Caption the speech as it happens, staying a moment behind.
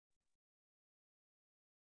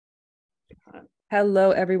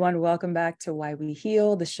Hello, everyone. Welcome back to Why We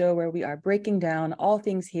Heal, the show where we are breaking down all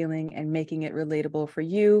things healing and making it relatable for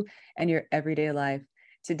you and your everyday life.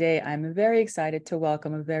 Today, I'm very excited to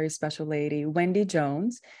welcome a very special lady, Wendy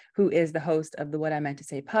Jones, who is the host of the What I Meant to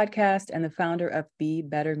Say podcast and the founder of Be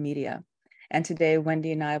Better Media. And today,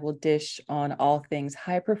 Wendy and I will dish on all things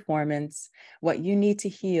high performance, what you need to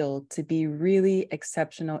heal to be really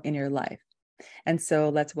exceptional in your life. And so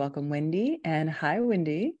let's welcome Wendy. And hi,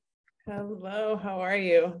 Wendy. Hello, how are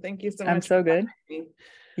you? Thank you so much. I'm so good. Me.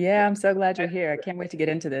 Yeah, I'm so glad you're here. I can't wait to get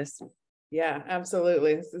into this. Yeah,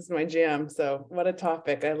 absolutely. This is my jam. So what a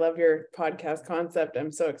topic. I love your podcast concept.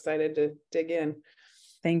 I'm so excited to dig in.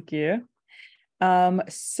 Thank you.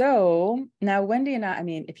 So now Wendy and I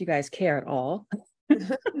mean, if you guys care at all,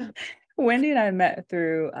 Wendy and I met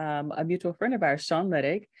through a mutual friend of ours, Sean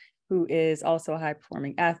Liddick, who is also a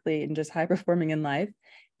high-performing athlete and just high-performing in life.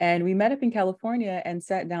 And we met up in California and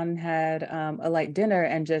sat down and had a light dinner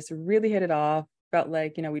and just really hit it off. Felt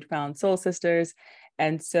like, we'd found soul sisters.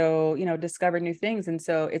 And so, discovered new things. And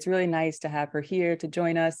so it's really nice to have her here to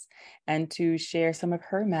join us and to share some of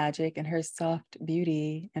her magic and her soft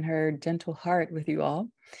beauty and her gentle heart with you all.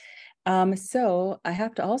 So I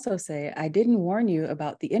have to also say, I didn't warn you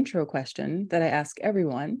about the intro question that I ask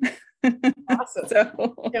everyone. Awesome. So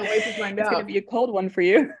can't wait to find out. It's going to be a cold one for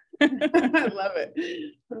you. I love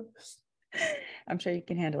it. I'm sure you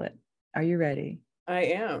can handle it. Are you ready? I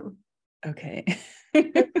am. Okay.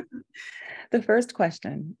 The first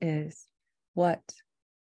question is, what,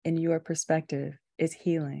 in your perspective, is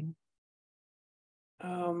healing?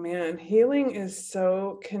 Oh man, healing is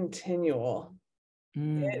so continual.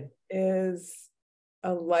 It is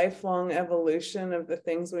a lifelong evolution of the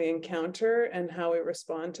things we encounter and how we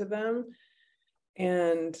respond to them.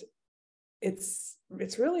 And it's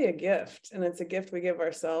really a gift, and it's a gift we give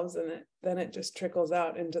ourselves, and then it just trickles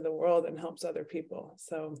out into the world and helps other people.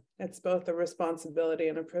 So it's both a responsibility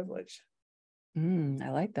and a privilege. I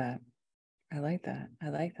like that. I like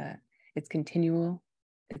that. It's continual,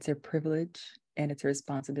 it's a privilege, and it's a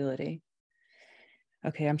responsibility.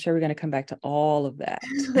 Okay, I'm sure we're going to come back to all of that.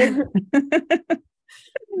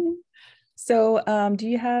 So do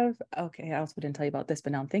you have, okay, I also didn't tell you about this,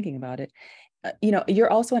 but now I'm thinking about it. You're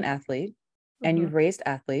also an athlete and you've raised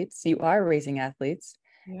athletes. You are raising athletes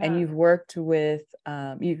and you've worked with,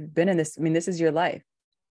 you've been in this, this is your life.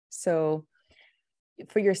 So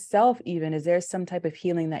for yourself, even, is there some type of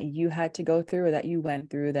healing that you had to go through or that you went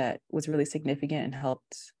through that was really significant and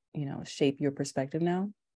helped, shape your perspective now?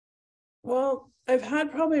 Well, I've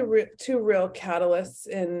had probably two real catalysts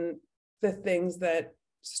in the things that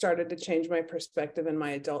started to change my perspective in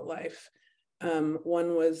my adult life.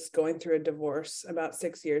 One was going through a divorce about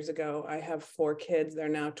 6 years ago. I have 4 kids. They're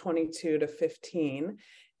now 22 to 15.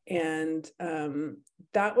 And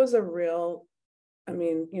that was a real,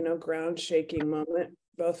 ground shaking moment,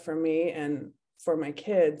 both for me and for my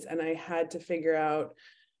kids. And I had to figure out,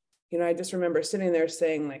 I just remember sitting there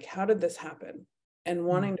saying, like, how did this happen? And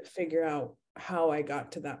wanting to figure out how I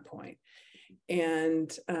got to that point.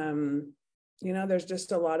 And, there's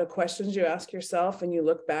just a lot of questions you ask yourself and you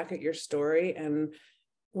look back at your story. And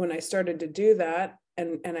when I started to do that,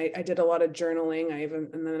 and I did a lot of journaling,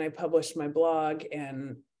 and then I published my blog,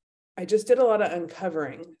 and I just did a lot of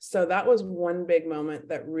uncovering. So that was one big moment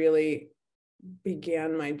that really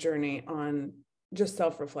began my journey on just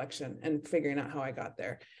self-reflection and figuring out how I got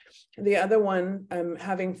there. The other one,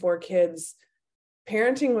 having 4 kids,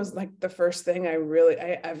 parenting was like the first thing I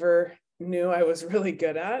ever knew I was really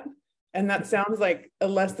good at. And that sounds like a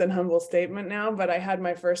less than humble statement now, but I had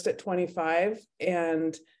my first at 25,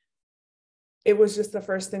 and it was just the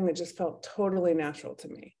first thing that just felt totally natural to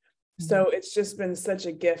me. So it's just been such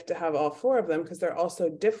a gift to have all 4 of them, because they're all so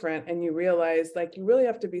different. And you realize, like, you really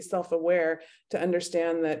have to be self-aware to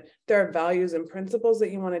understand that there are values and principles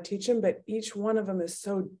that you want to teach them, but each one of them is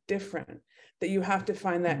so different that you have to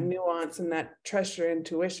find that nuance and that trust your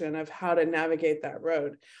intuition of how to navigate that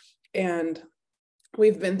road. And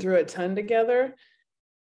we've been through a ton together.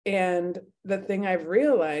 And the thing I've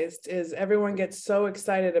realized is everyone gets so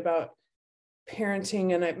excited about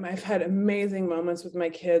parenting, and I've had amazing moments with my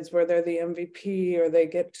kids where they're the MVP, or they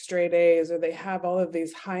get straight A's, or they have all of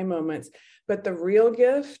these high moments. But the real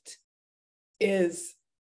gift is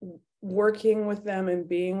working with them and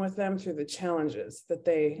being with them through the challenges that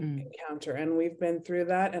they encounter. And we've been through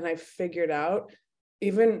that. And I figured out,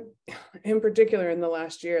 even in particular in the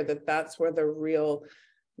last year, that that's where the real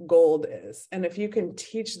gold is. And if you can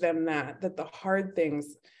teach them that the hard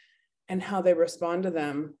things and how they respond to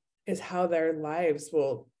them is how their lives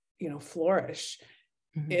will, flourish.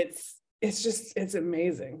 It's it's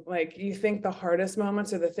amazing. Like, you think the hardest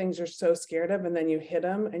moments are the things you're so scared of, and then you hit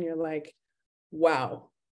them and you're like, wow,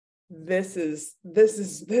 this is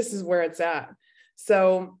where it's at.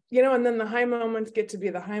 So, and then the high moments get to be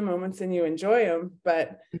the high moments and you enjoy them.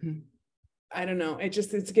 But I don't know,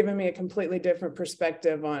 it's given me a completely different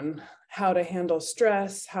perspective on how to handle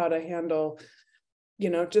stress, how to handle,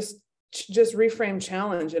 just reframe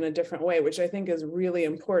challenge in a different way, which I think is really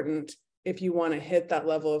important if you want to hit that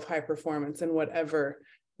level of high performance in whatever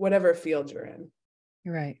field you're in.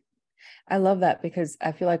 Right. I love that, because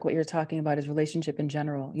I feel like what you're talking about is relationship in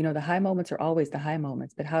general. The high moments are always the high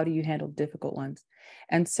moments, but how do you handle difficult ones?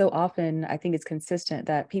 And so often I think it's consistent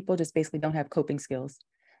that people just basically don't have coping skills.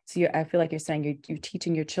 So I feel like you're saying you're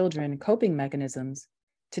teaching your children coping mechanisms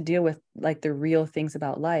to deal with like the real things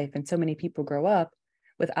about life. And so many people grow up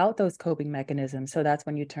without those coping mechanisms. So that's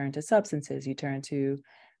when you turn to substances, you turn to,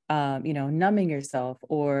 numbing yourself,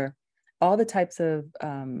 or all the types of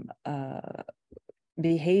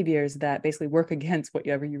behaviors that basically work against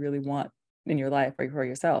whatever you really want in your life or for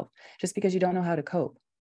yourself, just because you don't know how to cope.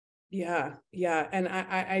 Yeah. And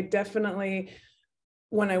I definitely,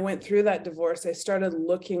 when I went through that divorce, I started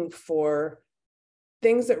looking for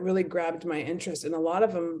things that really grabbed my interest. And a lot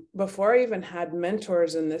of them, before I even had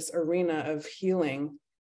mentors in this arena of healing,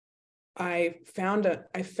 I found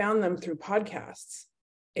them through podcasts.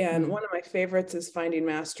 And one of my favorites is Finding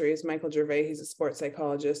Mastery. Is Michael Gervais. He's a sports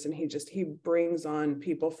psychologist, and he brings on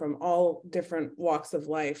people from all different walks of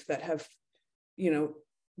life that have,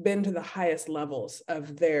 been to the highest levels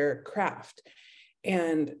of their craft.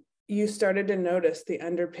 And you started to notice the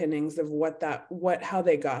underpinnings of how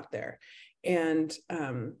they got there. And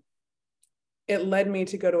it led me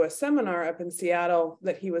to go to a seminar up in Seattle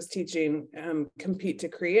that he was teaching, Compete to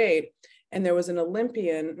Create. And there was an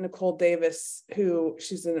Olympian, Nicole Davis,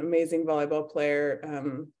 she's an amazing volleyball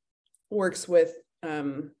player, works with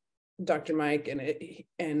Dr. Mike,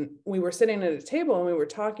 and we were sitting at a table and we were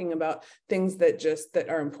talking about things that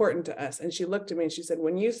are important to us. And she looked at me and she said,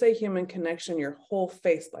 when you say human connection, your whole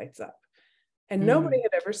face lights up. And nobody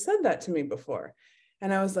had ever said that to me before.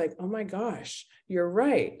 And I was like, oh my gosh, you're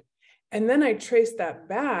right. And then I traced that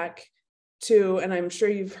back to, and I'm sure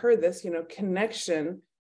you've heard this, connection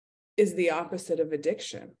is the opposite of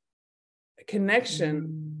addiction.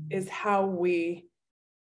 Connection is how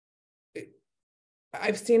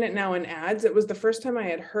I've seen it now in ads. It was the first time I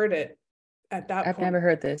had heard it at that I've point. never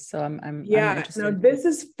heard this, so I'm interested. No, this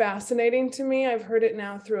is fascinating to me. I've heard it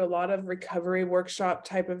now through a lot of recovery workshop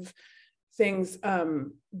type of things.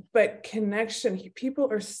 But connection, people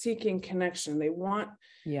are seeking connection. They want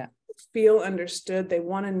to feel understood. They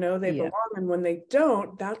want to know they belong. And when they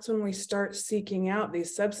don't, that's when we start seeking out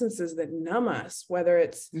these substances that numb us, whether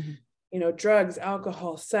it's, drugs,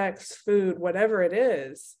 alcohol, sex, food, whatever it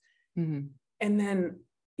is. And then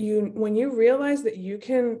when you realize that you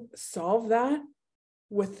can solve that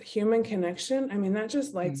with human connection, I mean, that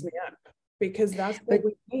just lights me up, because that's what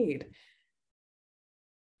we need.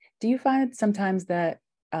 Do you find sometimes that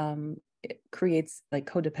it creates like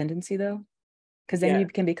codependency though? Because then you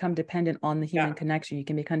can become dependent on the human connection. You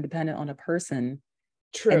can become dependent on a person.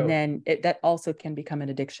 True. And then that also can become an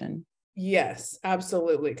addiction. Yes,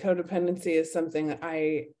 absolutely. Codependency is something that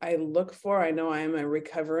I look for. I know I am a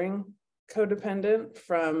recovering codependent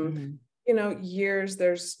from, years.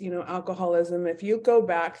 There's, alcoholism. If you go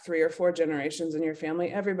back 3 or 4 generations in your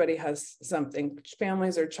family, everybody has something.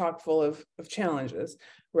 Families are chock full of challenges,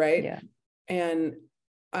 right? Yeah. And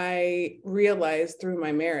I realized through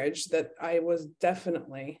my marriage that I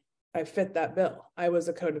fit that bill. I was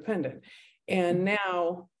a codependent. And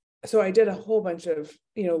now, so I did a whole bunch of,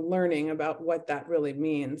 learning about what that really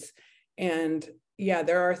means. And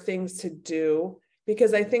there are things to do,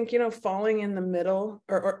 because I think, falling in the middle,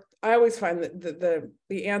 or I always find that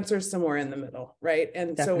the answer is somewhere in the middle, right?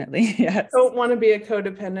 And definitely, so I don't want to be a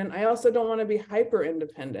codependent. I also don't want to be hyper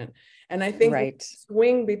independent. And I think we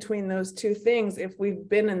swing between those two things if we've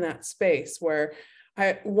been in that space where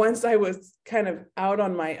once I was kind of out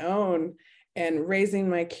on my own and raising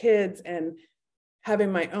my kids and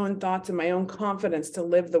having my own thoughts and my own confidence to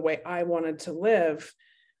live the way I wanted to live,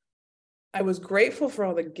 I was grateful for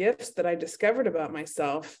all the gifts that I discovered about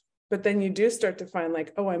myself. But then you do start to find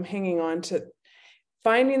like, oh, I'm hanging on to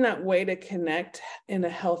finding that way to connect in a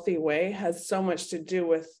healthy way has so much to do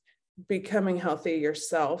with becoming healthy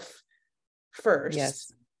yourself first.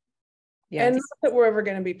 Yes. And not that we're ever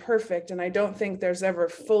going to be perfect. And I don't think there's ever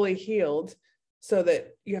fully healed so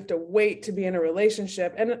that you have to wait to be in a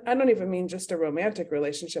relationship. And I don't even mean just a romantic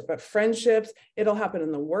relationship, but friendships. It'll happen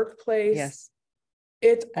in the workplace. Yes.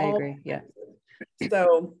 It's I agree. Yeah.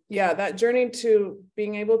 So yeah, that journey to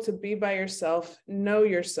being able to be by yourself, know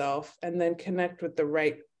yourself, and then connect with the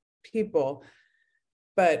right people.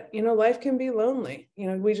 But, life can be lonely.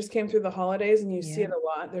 We just came through the holidays and you see Yeah. it a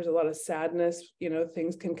lot. There's a lot of sadness,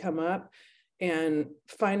 things can come up, and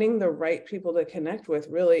finding the right people to connect with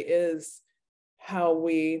really is how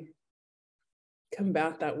we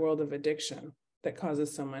combat that world of addiction that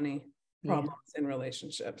causes so many problems in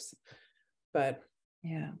relationships. But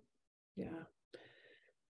yeah.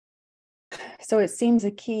 So it seems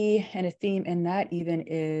a key and a theme in that even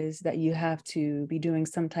is that you have to be doing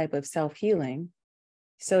some type of self-healing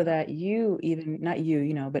so that you, even not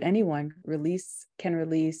you, but anyone can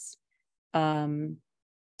release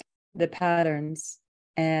the patterns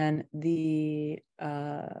and the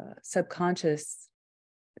subconscious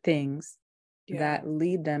things that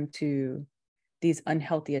lead them to these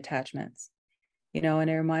unhealthy attachments, and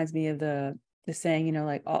it reminds me of the saying,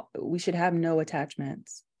 like, we should have no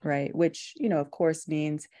attachments, right? Which, of course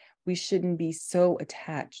means we shouldn't be so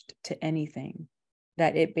attached to anything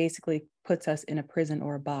that it basically puts us in a prison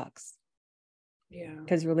or a box. Yeah.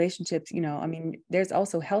 Because relationships, there's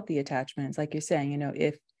also healthy attachments, like you're saying,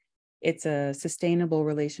 if it's a sustainable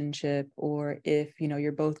relationship, or if,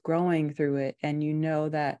 you're both growing through it and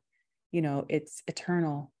that, it's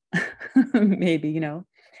eternal, maybe, Yeah.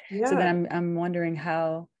 So then I'm wondering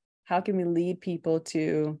how can we lead people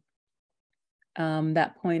to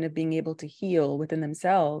that point of being able to heal within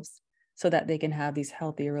themselves so that they can have these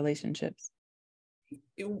healthier relationships.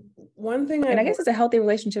 One thing, and I guess it's a healthy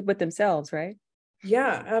relationship with themselves, right?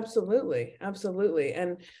 Yeah, absolutely. Absolutely.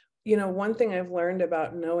 And, one thing I've learned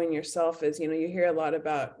about knowing yourself is, you hear a lot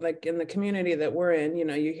about, like, in the community that we're in,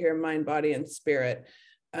 you hear mind, body, and spirit,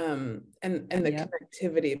 and the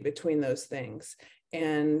connectivity between those things.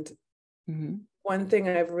 And one thing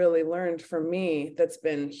I've really learned for me that's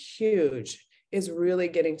been huge is really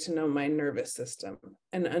getting to know my nervous system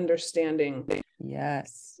and understanding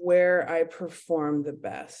where I perform the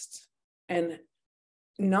best. And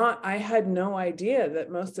I had no idea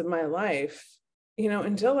that most of my life,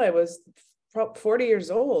 until I was 40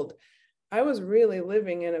 years old, I was really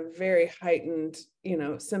living in a very heightened,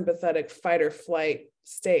 sympathetic fight or flight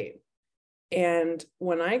state. And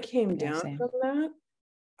when I came down from that,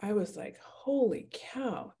 I was like, holy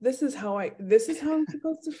cow, this is how I'm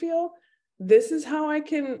supposed to feel. This is how I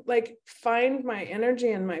can, like, find my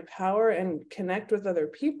energy and my power and connect with other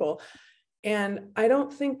people. And I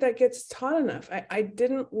don't think that gets taught enough. I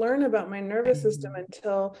didn't learn about my nervous system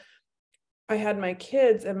until I had my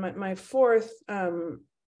kids, and my fourth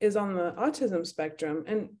is on the autism spectrum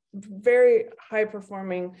and very high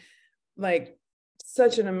performing, like,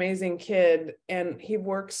 such an amazing kid. And he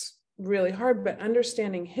works really hard, but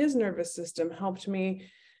understanding his nervous system helped me,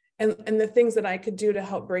 and the things that I could do to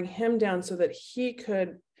help bring him down so that he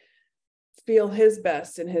could feel his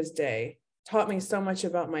best in his day taught me so much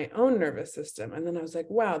about my own nervous system. And then I was like,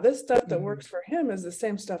 wow, this stuff that works for him is the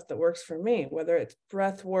same stuff that works for me, whether it's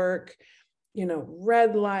breath work,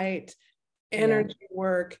 red light, energy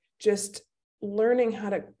work, just learning how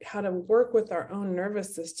to work with our own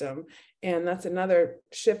nervous system. And that's another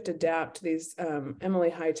shift adapt. These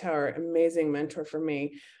Emily Hightower, amazing mentor for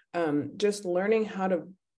me, just learning how to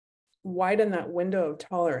widen that window of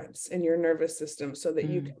tolerance in your nervous system so that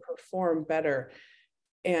you can perform better.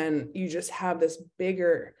 And you just have this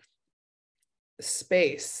bigger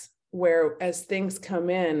space where, as things come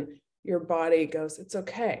in, your body goes, it's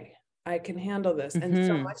okay, I can handle this. And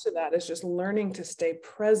so much of that is just learning to stay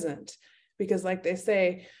present, because, like they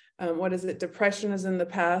say, what is it? Depression is in the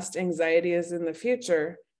past, anxiety is in the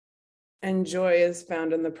future, and joy is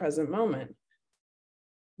found in the present moment.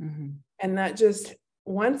 And that just,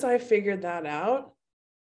 once I figured that out,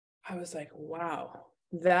 I was like, wow,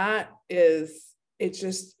 it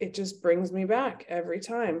just brings me back every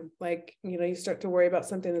time. Like, you start to worry about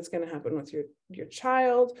something that's going to happen with your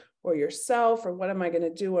child or yourself, or what am I going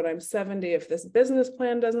to do when I'm 70 if this business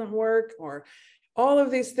plan doesn't work, or all of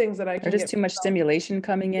these things that I can get. Just too much stimulation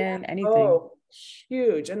coming in, anything. Oh,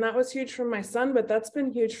 huge. And that was huge for my son, but that's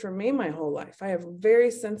been huge for me my whole life. I have very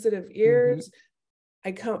sensitive ears.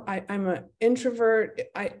 I'm an introvert.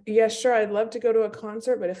 Sure, I'd love to go to a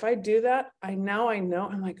concert, but if I do that, I know,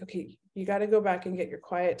 I'm like, okay, you got to go back and get your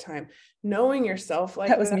quiet time. Knowing yourself like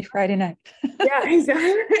that was me Friday night. Yeah,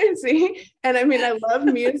 exactly. See? And I mean, I love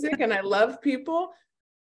music and I love people,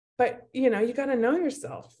 but you got to know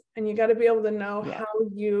yourself, and you got to be able to know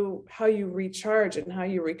how you recharge and how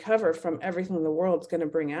you recover from everything the world's going to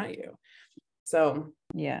bring at you. So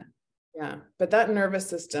yeah, but that nervous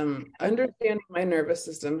system, understanding my nervous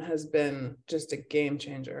system has been just a game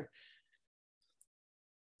changer.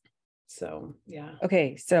 So, yeah.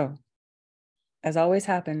 Okay. So as always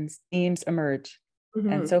happens, themes emerge. And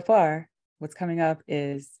Mm-hmm. so far, what's coming up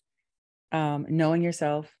is knowing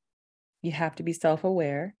yourself. You have to be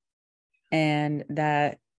self-aware, and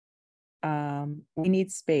that we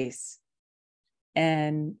need space.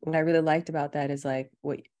 And what I really liked about that is like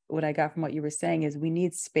what I got from what you were saying is we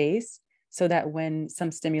need space so that when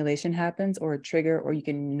some stimulation happens or a trigger, or you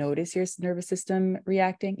can notice your nervous system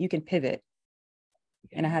reacting, you can pivot.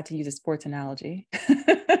 And I Yeah. had to use a sports analogy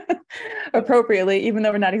appropriately, even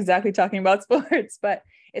though we're not exactly talking about sports, but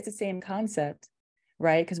it's the same concept,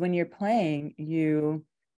 right? Because when you're playing,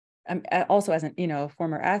 I'm also, as a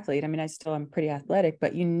former athlete, I mean, I still am pretty athletic,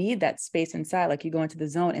 but you need that space inside. Like you go into the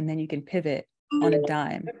zone and then you can pivot on a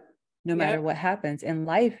dime, no matter Yep. what happens. And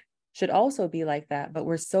life should also be like that. But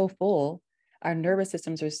we're so full. Our nervous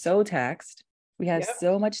systems are so taxed. We have Yep.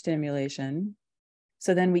 so much stimulation.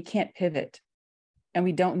 So then we can't pivot, and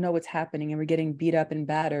we don't know what's happening, and we're getting beat up and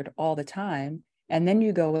battered all the time. And then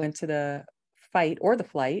you go into the fight or the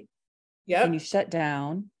flight and you Yep. shut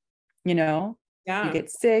down, you know, you Yeah. get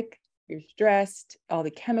sick, you're stressed, all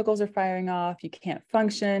the chemicals are firing off, you can't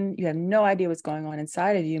function, you have no idea what's going on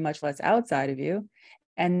inside of you, much less outside of you.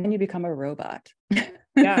 And then you become a robot.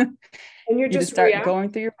 Yeah. And you're You just just start reacting.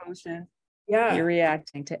 going through your motions. You're Yeah.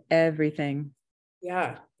 reacting to everything.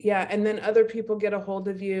 Yeah. Yeah. And then other people get a hold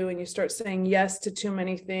of you and you start saying yes to too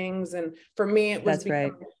many things. And for me, That's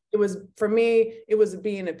right. it was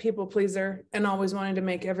being a people pleaser and always wanting to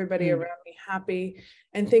make everybody Mm, around me happy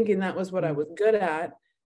and thinking that was what I mm, was good at.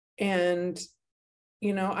 And,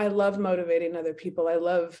 I love motivating other people.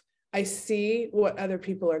 I see what other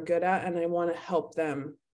people are good at and I want to help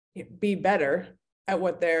them be better at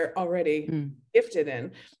what they're already mm, gifted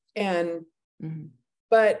in. And mm.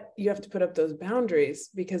 but you have to put up those boundaries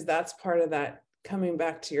because that's part of that coming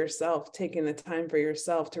back to yourself, taking the time for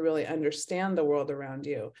yourself to really understand the world around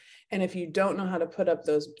you. And if you don't know how to put up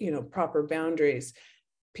those, proper boundaries,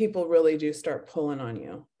 people really do start pulling on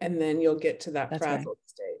you. And then you'll get to that That's right. frazzled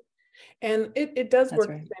state. And it does That's work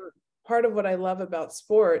right. the same. Part of what I love about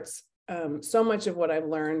sports, so much of what I've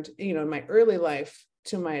learned, in my early life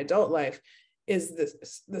to my adult life is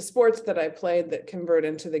the sports that I played that convert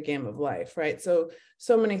into the game of life, right? So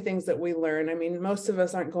many things that we learn. I mean, most of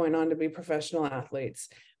us aren't going on to be professional athletes,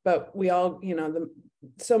 but we all,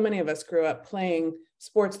 so many of us grew up playing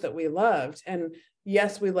sports that we loved. And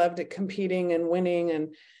yes, we loved it competing and winning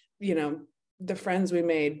and, the friends we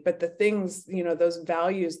made, but the things, those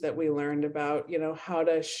values that we learned about, how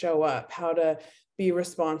to show up, how to be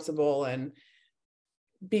responsible and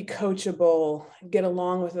be coachable, get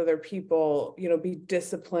along with other people, be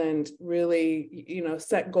disciplined, really,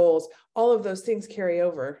 set goals. All of those things carry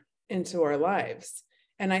over into our lives.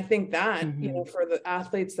 And I think that, Mm-hmm. for the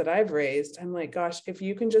athletes that I've raised, I'm like, gosh, if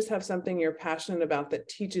you can just have something you're passionate about that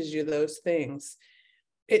teaches you those things,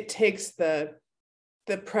 it takes the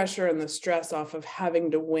pressure and the stress off of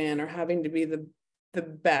having to win or having to be the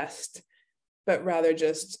best, but rather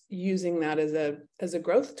just using that as a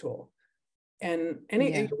growth tool. And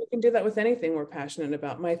Yeah. we can do that with anything we're passionate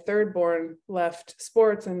about. My third born left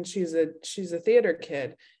sports and she's a theater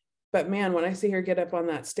kid. But man, when I see her get up on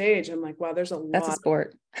that stage, I'm like, wow, there's a That's a lot.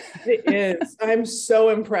 sport. It is. I'm so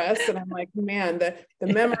impressed. And I'm like, man, the Yeah,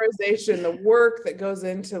 memorization, the work that goes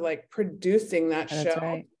into like producing that that's show,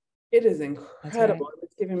 right. it is That's right. incredible.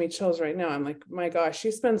 It's giving me chills right now. I'm like, my gosh, she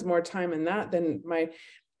spends more time in that than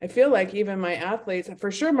I feel like even my athletes, for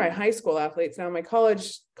sure my high school athletes. Now my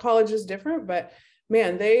college is different, but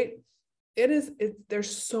man,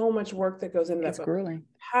 there's so much work that goes into that, It's but grueling.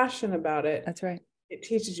 passion about it, That's right. it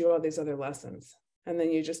teaches you all these other lessons. And then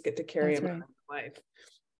you just get to carry That's them right. out in life.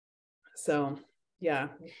 So yeah.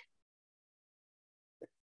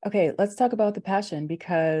 Okay, let's talk about the passion,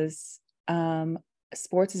 because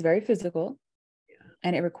sports is very physical,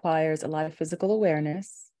 and it requires a lot of physical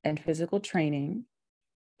awareness and physical training.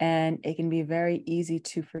 And it can be very easy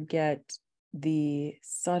to forget the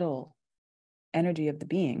subtle energy of the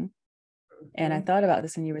being. And I Mhm. thought about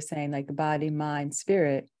this when you were saying like the body, mind,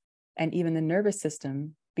 spirit, and even the nervous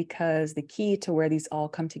system, because the key to where these all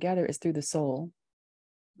come together is through the soul.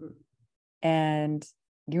 And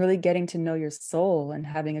you're really getting to know your soul and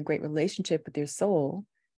having a great relationship with your soul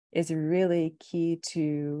is really key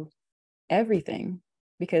to everything.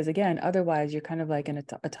 Because again, otherwise you're kind of like an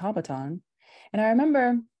automaton. And I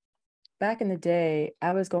remember back in the day,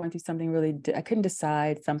 I was going through something really, I couldn't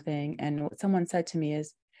decide something. And what someone said to me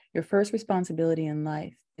is, your first responsibility in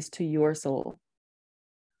life is to your soul,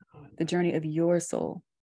 the journey of your soul.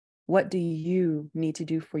 What do you need to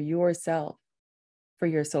do for yourself, for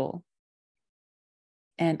your soul?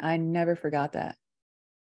 And I never forgot that.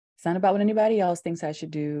 It's not about what anybody else thinks I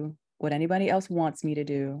should do, what anybody else wants me to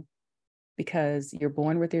do, because you're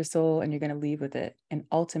born with your soul and you're going to leave with it. And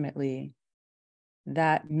ultimately,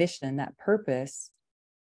 that mission, that purpose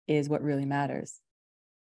is what really matters.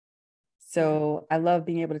 So I love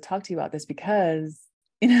being able to talk to you about this because,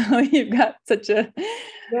 you've got such a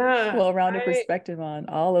well-rounded perspective on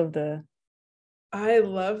all of the. I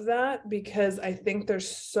love that, because I think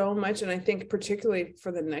there's so much, and I think particularly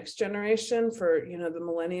for the next generation, for, the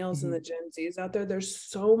millennials and the Gen Zs out there, there's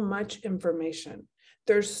so much information.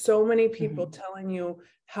 There's so many people telling you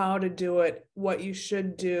how to do it, what you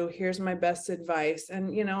should do. Here's my best advice. And,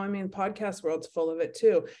 podcast world's full of it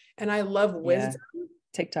too. And I love wisdom. Yeah.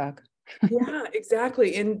 TikTok. Yeah,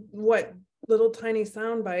 exactly. And what little tiny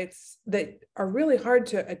sound bites that are really hard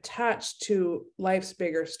to attach to life's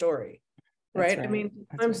bigger story. Right? I mean,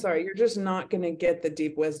 I'm sorry, you're just not going to get the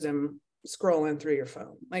deep wisdom scrolling through your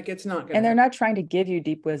phone. Like, it's not going to. And they're not trying to give you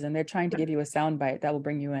deep wisdom. They're trying to give you a sound bite that will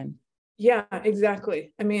bring you in. Yeah,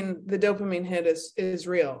 exactly. I mean, the dopamine hit is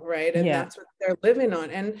real, right? And that's what they're living on.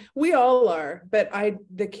 And we all are, but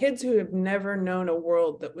the kids who have never known a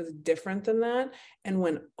world that was different than that. And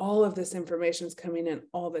when all of this information is coming in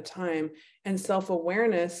all the time, and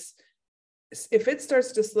self-awareness, if it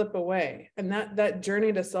starts to slip away, and that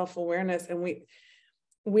journey to self-awareness, and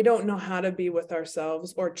we don't know how to be with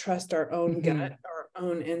ourselves or trust our own gut, our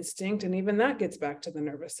own instinct. And even that gets back to the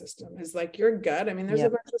nervous system, is like your gut. I mean, there's a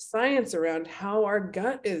bunch of science around how our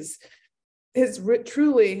gut is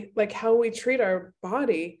truly, like, how we treat our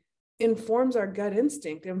body informs our gut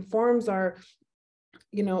instinct, informs our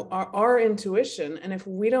intuition. And if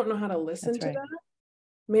we don't know how to listen to that,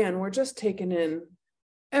 man, we're just taking in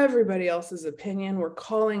everybody else's opinion. We're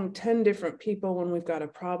calling 10 different people when we've got a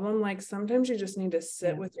problem. Like, sometimes you just need to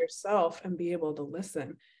sit with yourself and be able to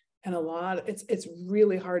listen. And it's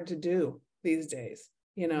really hard to do these days.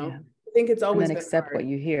 I think it's always been accept hard. What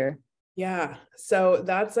you hear. Yeah. So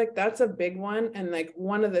that's a big one. And like,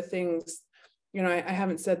 one of the things, I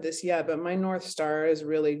haven't said this yet, but my North Star is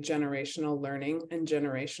really generational learning and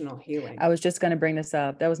generational healing. I was just going to bring this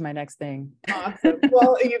up. That was my next thing. Awesome.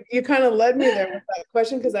 Well, you kind of led me there with that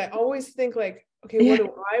question, because I always think like, okay, what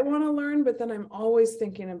do I want to learn? But then I'm always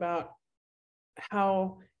thinking about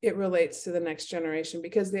how it relates to the next generation,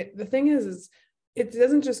 because the thing is it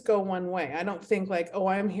doesn't just go one way. I don't think like, oh,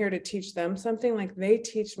 I'm here to teach them something. Like, they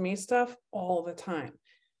teach me stuff all the time.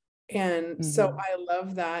 And so I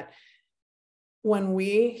love that. When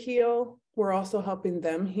we heal, we're also helping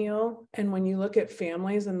them heal. And when you look at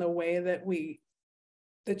families and the way that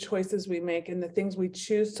the choices we make and the things we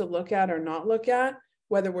choose to look at or not look at,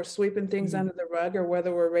 whether we're sweeping things under the rug or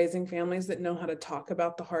whether we're raising families that know how to talk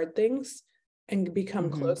about the hard things and become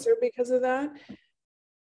closer because of that,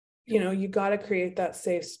 you got to create that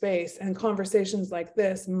safe space, and conversations like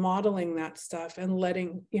this, modeling that stuff and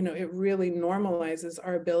letting, it really normalizes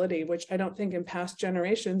our ability, which I don't think in past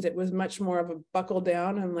generations, it was much more of a buckle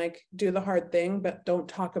down and like, do the hard thing, but don't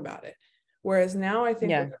talk about it. Whereas now I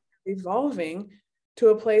think we're evolving to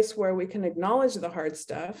a place where we can acknowledge the hard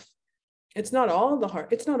stuff. It's not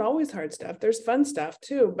always hard stuff. There's fun stuff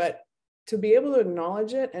too, but to be able to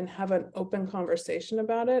acknowledge it and have an open conversation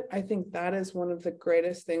about it, I think that is one of the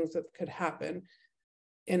greatest things that could happen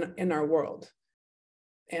in our world.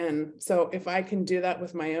 And so if I can do that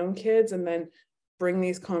with my own kids and then bring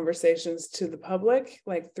these conversations to the public,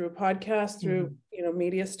 like through podcasts, through,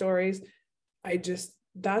 media stories,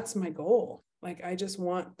 that's my goal. Like, I just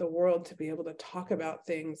want the world to be able to talk about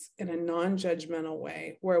things in a non-judgmental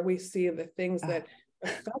way, where we see the things that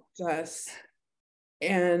affect us.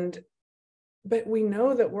 But we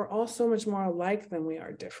know that we're all so much more alike than we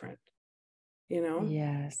are different,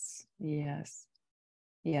 Yes.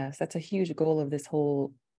 That's a huge goal of this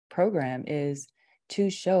whole program, is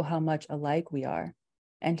to show how much alike we are,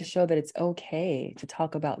 and to show that it's okay to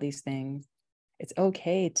talk about these things. It's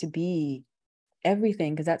okay to be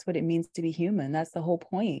everything, because that's what it means to be human. That's the whole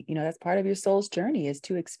point. That's part of your soul's journey, is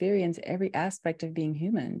to experience every aspect of being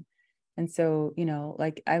human. And so,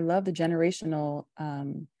 like, I love the generational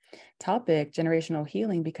topic, generational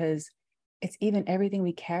healing, because it's even everything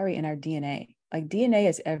we carry in our DNA. Like, DNA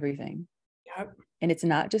is everything. Yep. And it's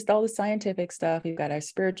not just all the scientific stuff. You've got our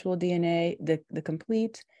spiritual DNA, the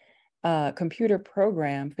complete computer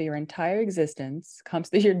program for your entire existence comes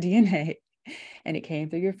through your DNA, and it came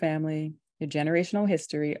through your family, your generational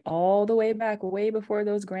history, all the way back, way before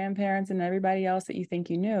those grandparents and everybody else that you think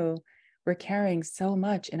you knew. We're carrying so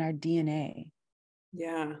much in our DNA.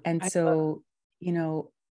 Yeah. And so,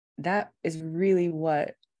 that is really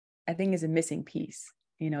what I think is a missing piece.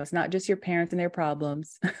 It's not just your parents and their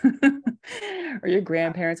problems. or your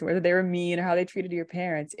grandparents, whether they were mean or how they treated your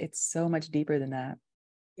parents. It's so much deeper than that.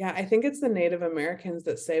 Yeah, I think it's the Native Americans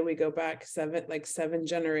that say we go back seven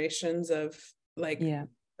generations of like Yeah.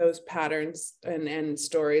 those patterns and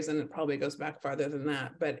stories, and it probably goes back farther than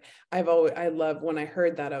that. But I love when I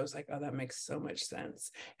heard that, I was like, oh, that makes so much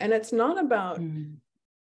sense. And it's not about Mhm.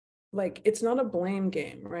 like, it's not a blame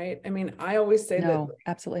game, right? I mean, I always say that No,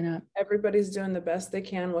 absolutely not. everybody's doing the best they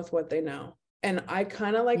can with what they know. And I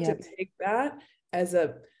kind of like to Yep. take that as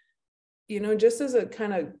a, just as a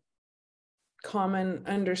kind of common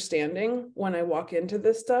understanding when I walk into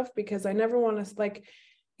this stuff, because I never want to, like,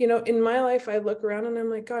 in my life, I look around and I'm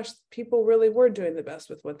like, gosh, people really were doing the best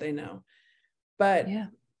with what they know. But Yeah,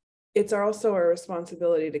 it's also a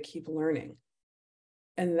responsibility to keep learning.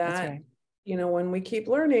 And that's that, right. when we keep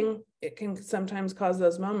learning, it can sometimes cause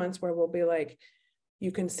those moments where we'll be like,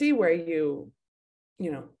 you can see where you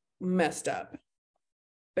know, messed up,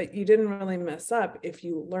 but you didn't really mess up if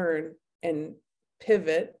you learn and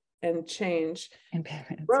pivot and change, And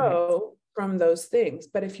parents, right. grow from those things.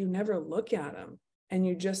 But if you never look at them and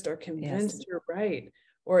you just are Yes. convinced you're right,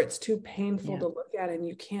 or it's too painful Yeah. to look at and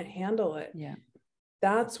you can't handle it, Yeah.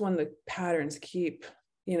 that's when the patterns keep,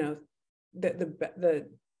 the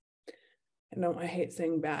I hate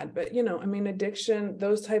saying bad, but I mean, addiction,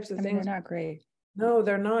 those types of I mean, they're things, not great. no,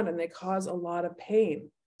 they're not, and they cause a lot of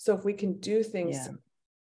pain. So if we can do things Yeah.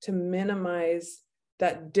 to minimize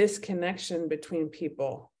that disconnection between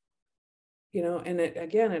people, and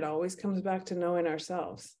it always comes back to knowing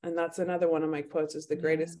ourselves. And that's another one of my quotes, is the Yeah.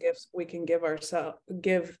 greatest gifts we can give ourselves,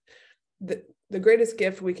 the greatest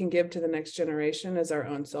gift we can give to the next generation is our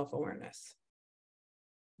own self-awareness.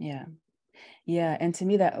 Yeah. Yeah. And to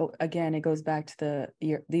me, that again, it goes back to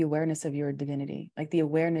the awareness of your divinity, like the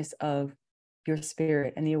awareness of your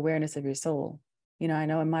spirit and the awareness of your soul. I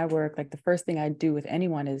know in my work, like the first thing I do with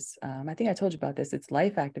anyone is, I think I told you about this, it's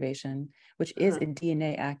life activation, which is Uh-huh. a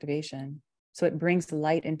DNA activation. So it brings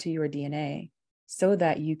light into your DNA so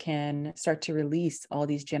that you can start to release all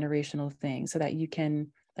these generational things, so that you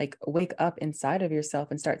can like wake up inside of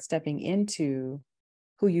yourself and start stepping into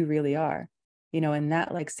who you really are. And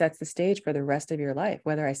that like sets the stage for the rest of your life,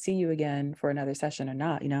 whether I see you again for another session or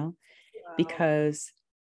not, Wow. because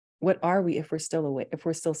what are we if we're still awake, if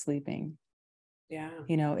we're still sleeping? Yeah.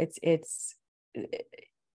 It's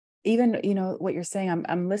even, what you're saying,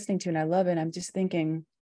 I'm listening to and I love it. I'm just thinking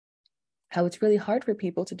how it's really hard for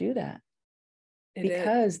people to do that It is.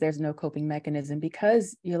 because there's no coping mechanism,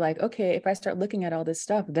 because you're like, okay, if I start looking at all this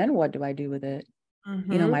stuff, then what do I do with it?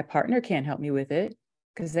 Mm-hmm. My partner can't help me with it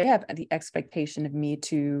because they have the expectation of me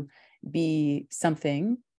to be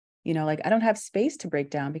something, like I don't have space to break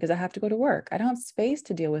down because I have to go to work. I don't have space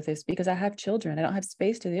to deal with this because I have children. I don't have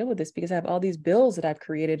space to deal with this because I have all these bills that I've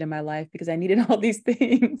created in my life because I needed all these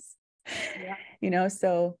things. Yeah.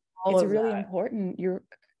 So All it's of really that. important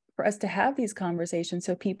for us to have these conversations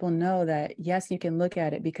so people know that yes, you can look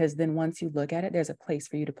at it, because then once you look at it, there's a place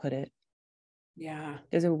for you to put it. Yeah.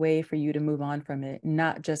 There's a way for you to move on from it,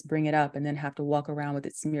 not just bring it up and then have to walk around with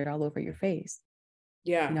it smeared all over your face.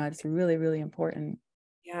 Yeah. It's really, really important.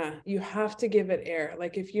 Yeah. You have to give it air.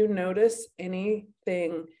 Like if you notice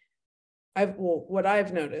anything, what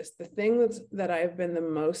I've noticed, the things that I've been the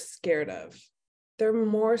most scared of, they're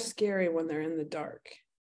more scary when they're in the dark.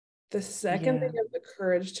 The second they Yeah. have the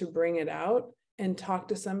courage to bring it out and talk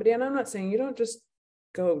to somebody, and I'm not saying you don't just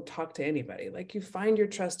go talk to anybody, like you find your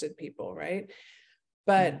trusted people, right? Yeah.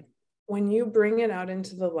 But when you bring it out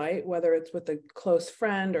into the light, whether it's with a close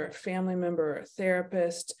friend or a family member or a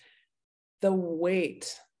therapist, the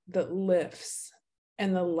weight that lifts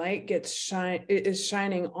and the light is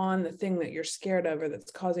shining on the thing that you're scared of or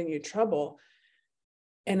that's causing you trouble,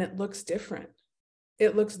 and it looks different.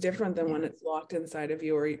 It looks different than when Yeah. it's locked inside of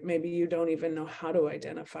you, or maybe you don't even know how to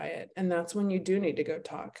identify it. And that's when you do need to go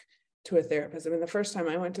talk to a therapist. I mean, the first time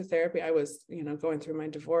I went to therapy, I was, going through my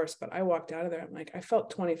divorce, but I walked out of there, I'm like, I felt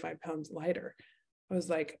 25 pounds lighter. I was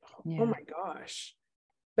like, oh Yeah. my gosh.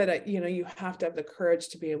 But you have to have the courage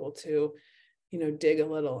to be able to, dig a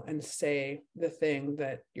little and say the thing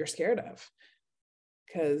that you're scared of.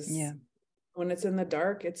 Because Yeah. when it's in the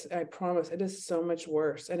dark, I promise it is so much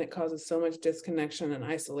worse, and it causes so much disconnection and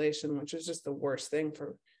isolation, which is just the worst thing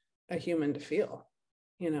for a human to feel,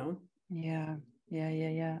 you know? Yeah. Yeah. Yeah.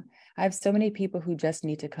 Yeah. I have so many people who just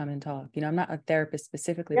need to come and talk. I'm not a therapist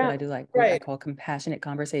specifically, but Yeah, I do like what I right. call compassionate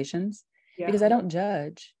conversations, because Yeah. I don't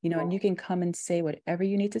judge, and you can come and say whatever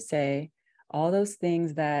you need to say, all those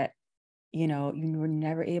things that, you were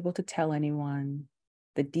never able to tell anyone,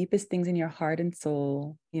 the deepest things in your heart and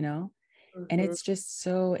soul, and Mhm. it's just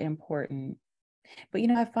so important. But,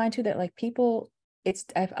 I find too that like people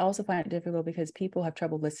I also find it difficult because people have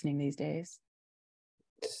trouble listening these days.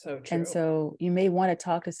 So And true. so you may want to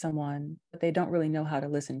talk to someone, but they don't really know how to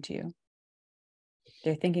listen to you.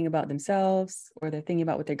 They're thinking about themselves or they're thinking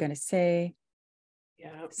about what they're going to say.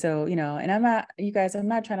 Yeah. So, and I'm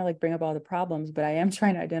not trying to like bring up all the problems, but I am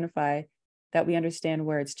trying to identify that we understand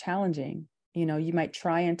where it's challenging. You might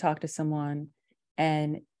try and talk to someone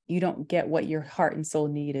and you don't get what your heart and soul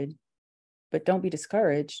needed, but don't be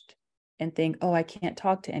discouraged and think, oh, I can't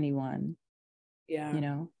talk to anyone, Yeah. you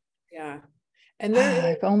know? Yeah. And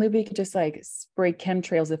there is, If only we could just like spray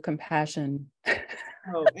chemtrails of compassion.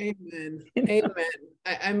 oh, amen. Amen.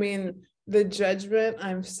 I mean, the judgment,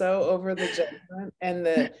 I'm so over the judgment and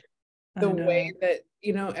the I way know.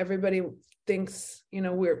 that, everybody thinks,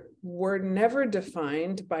 we're never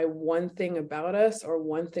defined by one thing about us or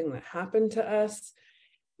one thing that happened to us.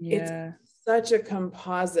 It's Yeah. such a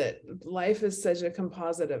composite. Life is such a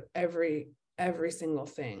composite of every single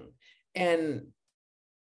thing. And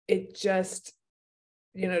it just,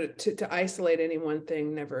 to isolate any one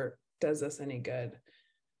thing never does us any good.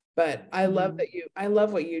 But I love Mhm. that I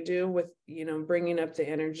love what you do with, bringing up the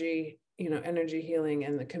energy, energy healing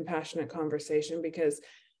and the compassionate conversation, because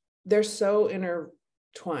they're so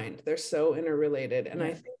intertwined. They're so interrelated. And I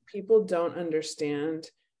Yeah. think people don't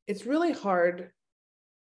understand. It's really hard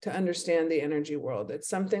to understand the energy world. It's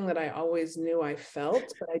something that I always knew I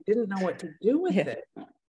felt, but I didn't know what to do with Yeah. it.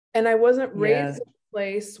 And I wasn't Yeah. raised in a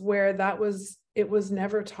place where it was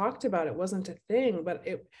never talked about. It wasn't a thing. But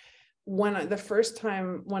the first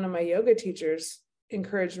time one of my yoga teachers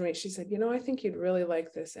encouraged me, she said, I think you'd really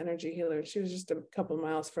like this energy healer. She was just a couple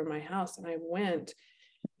miles from my house. And I went,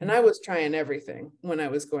 and I was trying everything when I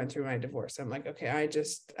was going through my divorce. I'm like, okay,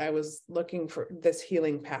 I was looking for this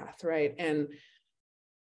healing path. Right. And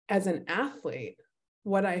as an athlete,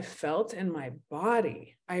 what I felt in my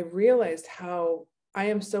body, I realized how I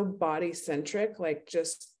am so body centric, like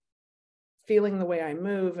just feeling the way I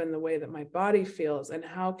move and the way that my body feels and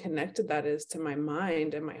how connected that is to my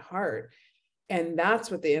mind and my heart. And that's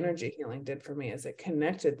what the energy healing did for me, is it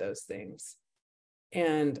connected those things.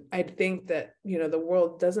 And I think that, the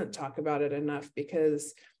world doesn't talk about it enough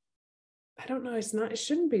because I don't know, it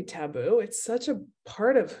shouldn't be taboo. It's such a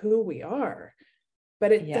part of who we are,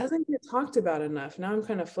 but it Yeah. doesn't get talked about enough. Now I'm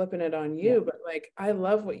kind of flipping it on Yeah. you, but like, I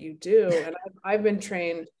love what you do. And I've been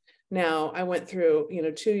trained now. I went through,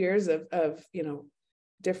 2 years of,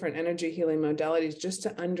 different energy healing modalities just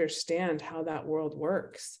to understand how that world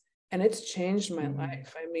works. And it's changed my Mhm.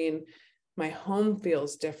 life. I mean, my home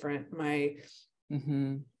feels different.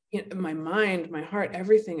 Mhm. My mind, my heart,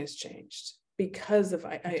 everything has changed because of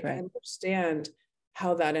That's I right. understand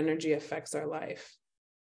how that energy affects our life.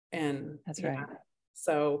 And That's yeah, right.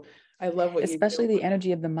 so I love what you do. Especially the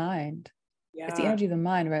energy of the mind. It's the Yeah, energy of the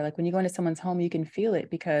mind, right? Like when you go into someone's home, you can feel it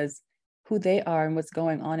because who they are and what's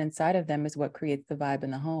going on inside of them is what creates the vibe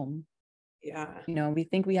in the home. yeah, We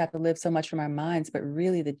think we have to live so much from our minds, but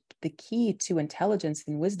really the key to intelligence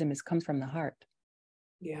and wisdom comes from the heart.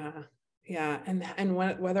 yeah, yeah. And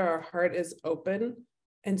whether our heart is open.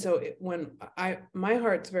 And so when my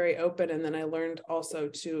heart's very open, and then I learned also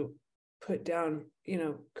to put down,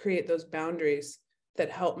 create those boundaries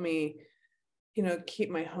that help me, keep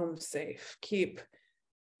my home safe, keep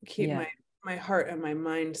Yeah. my heart and my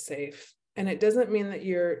mind safe. And it doesn't mean that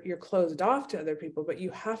you're closed off to other people, but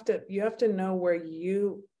you have to know where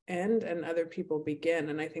you end and other people begin.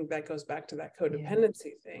 And I think that goes back to that Yeah.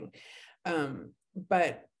 codependency thing.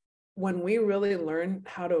 But when we really learn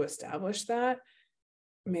how to establish that,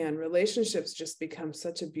 man, relationships just become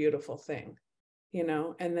such a beautiful thing,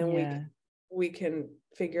 and then Yeah. we can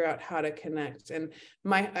figure out how to connect. And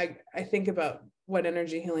I think about what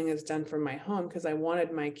energy healing has done for my home, because I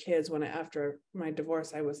wanted my kids, after my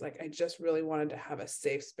divorce, I was like, I just really wanted to have a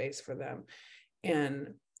safe space for them.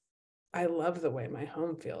 And I love the way my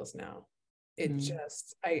home feels now. It Mm.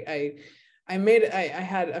 just, I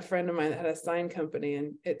had a friend of mine that had a sign company,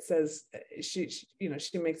 and it says she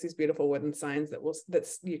makes these beautiful wooden signs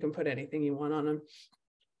that's you can put anything you want on them.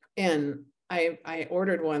 And I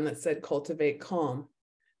ordered one that said cultivate calm,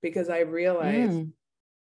 because I realized Mm.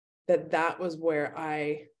 that was where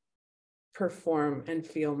I perform and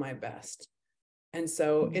feel my best. And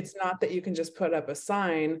so Mm. it's not that you can just put up a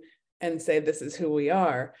sign and say, this is who we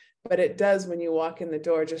are, but it does, when you walk in the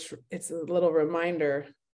door, it's a little reminder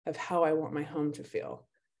of how I want my home to feel.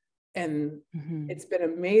 And Mhm. it's been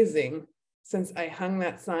amazing since I hung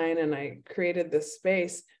that sign and I created this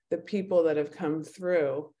space, the people that have come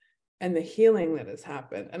through and the healing that has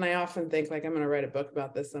happened. And I often think, like, I'm going to write a book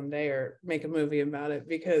about this someday or make a movie about it,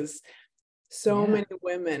 because so Yeah. many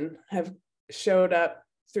women have showed up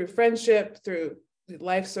through friendship, through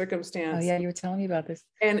life Oh circumstance. yeah, you were telling me about this.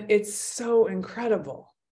 And it's so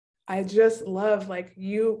incredible. I just love, like,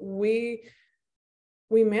 we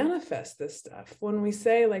manifest this stuff when we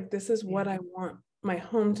say, like, this is what I want my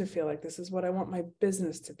home to feel like, this is what I want my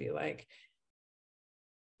business to be like.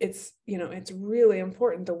 It's, it's really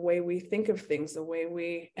important the way we think of things, the way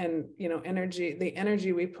we, and, energy, the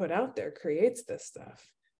energy we put out there creates this stuff.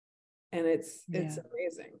 And it's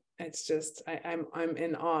amazing. It's just, I'm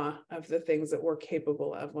in awe of the things that we're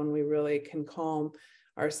capable of when we really can calm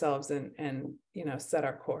ourselves and set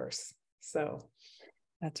our course. So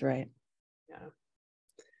that's right. Yeah.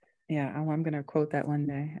 Yeah, I'm going to quote that one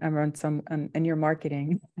day. I'm on in your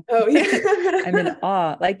marketing. Oh yeah. I'm in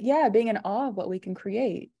awe. Like, yeah, being in awe of what we can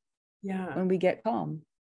create. Yeah. When we get calm.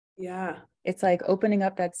 Yeah. It's like opening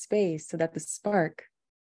up that space so that the spark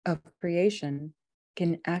of creation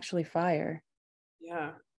can actually fire.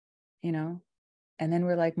 Yeah. And then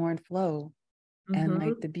we're like more in flow. Mm-hmm. And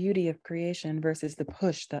like the beauty of creation versus the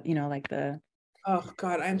push that, like the, oh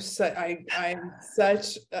God, I'm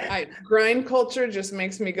such grind culture just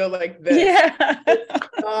makes me go like this. Yeah.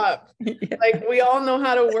 Stop. Yeah. Like, we all know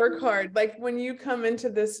how to work hard. Like, when you come into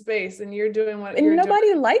this space and you're doing what and you're nobody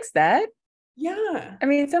doing. likes that. Yeah. I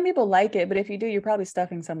mean, some people like it, but if you do, you're probably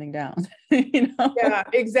stuffing something down, Yeah,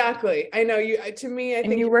 exactly. I know to me, I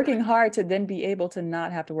think you're working hard to then be able to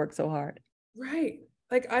not have to work so hard. Right.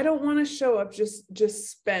 Like, I don't want to show up just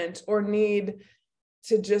spent or need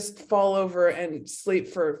to just fall over and sleep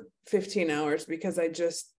for 15 hours because I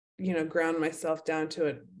just, ground myself down to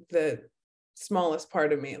it, the smallest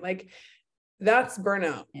part of me. Like, that's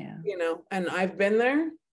burnout. Yeah. And I've been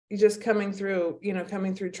there. You just coming through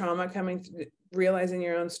trauma, realizing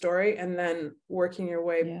your own story, and then working your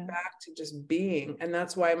way back to just being. And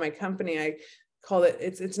that's why my company, I call it,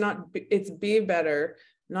 it's be better,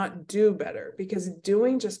 not do better, because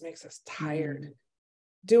doing just makes us tired.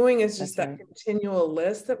 Doing is just that continual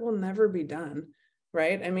list that will never be done.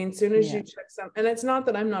 Right. I mean, soon as you check and it's not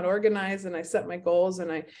that I'm not organized and I set my goals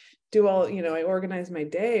and I do all, I organize my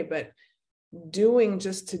day, but doing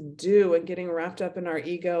just to do and getting wrapped up in our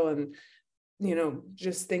ego and,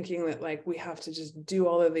 just thinking that, like, we have to just do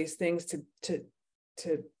all of these things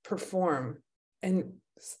to perform and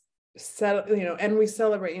set, and we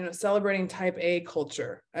celebrate, celebrating type A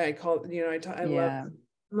culture. I call, I love,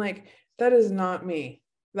 I'm like, that is not me.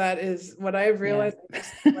 That is what I've realized.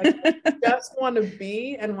 I just want to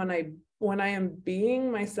be. And when I am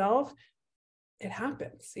being myself, it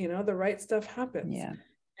happens, the right stuff happens. Yeah.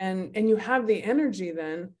 And you have the energy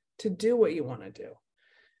then to do what you want to do,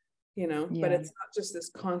 but it's not just this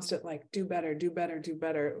constant, like, do better, do better, do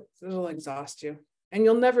better. It'll exhaust you and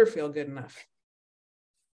you'll never feel good enough.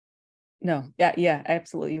 No. Yeah,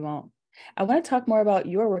 absolutely. You won't. I want to talk more about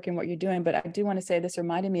your work and what you're doing, but I do want to say this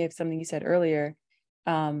reminded me of something you said earlier.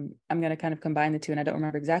 I'm going to kind of combine the two, and I don't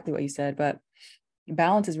remember exactly what you said, but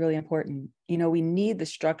balance is really important. We need the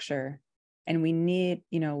structure, and we need,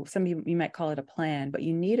 some people, you might call it a plan, but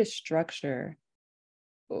you need a structure,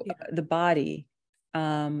 the body,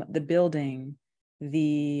 the building,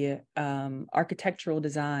 the architectural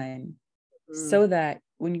design, so that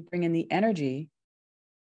when you bring in the energy,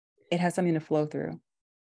 it has something to flow through.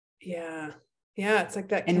 Yeah. Yeah. It's like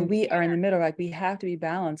that. And we are in the middle, like, we have to be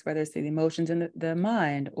balanced, whether it's the emotions and the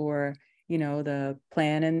mind, or, the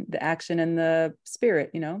plan and the action and the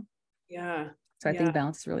spirit, Yeah. So I think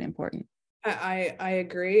balance is really important. I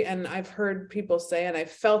agree. And I've heard people say, and I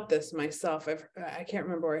felt this myself, I can't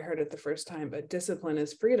remember where I heard it the first time, but discipline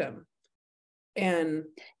is freedom. And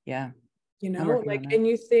and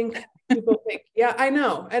you think, people think, yeah, I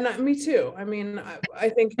know. And me too. I mean, I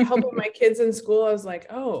think helping my kids in school, I was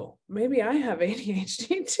like, oh, maybe I have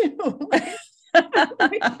ADHD too.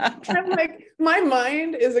 I'm like, my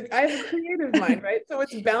mind I have a creative mind, right? So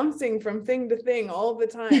it's bouncing from thing to thing all the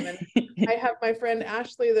time. And I have my friend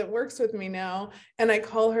Ashley that works with me now, and I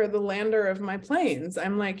call her the lander of my planes.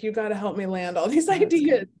 I'm like, you got to help me land all these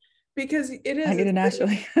ideas, because it is. I need an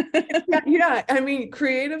Ashley. Yeah. I mean,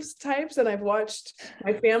 creative types, and I've watched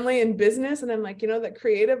my family in business, and I'm like, that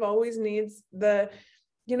creative always needs the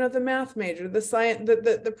math major, the science,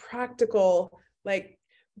 the practical, like.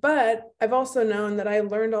 But I've also known that I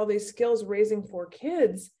learned all these skills raising 4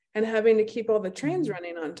 kids and having to keep all the trains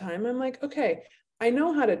running on time. I'm like, okay, I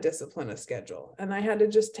know how to discipline a schedule. And I had to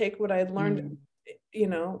just take what I'd learned,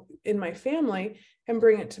 in my family and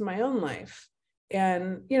bring it to my own life.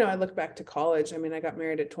 And, I look back to college. I mean, I got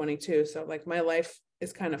married at 22. So, like, my life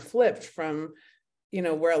is kind of flipped from,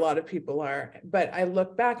 where a lot of people are. But I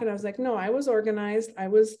look back and I was like, no, I was organized. I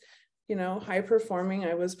was, high performing.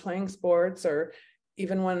 I was playing sports, or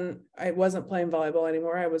even when I wasn't playing volleyball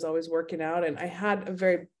anymore, I was always working out, and I had a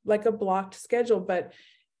very like a blocked schedule, but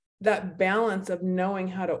that balance of knowing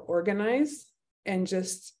how to organize and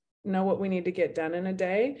just know what we need to get done in a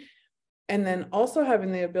day. And then also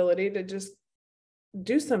having the ability to just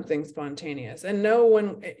do something spontaneous and know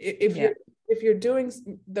when, if you're doing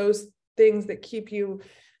those things that keep you,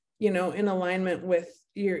 in alignment with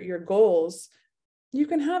your goals, you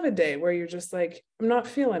can have a day where you're just like, I'm not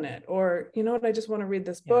feeling it, or, you know what, I just want to read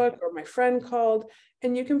this book, or my friend called,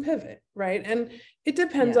 and you can pivot, right? And it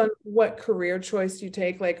depends on what career choice you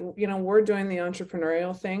take. Like, we're doing the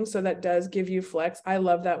entrepreneurial thing, so that does give you flex. I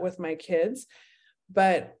love that with my kids,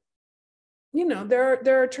 but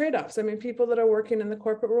there are trade-offs. I mean, people that are working in the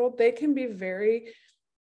corporate world, they can be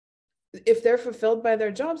if they're fulfilled by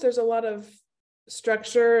their jobs, there's a lot of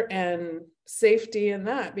structure and safety in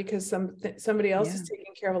that, because somebody else is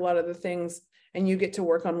taking care of a lot of the things, and you get to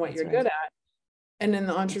work on what you're good at. And in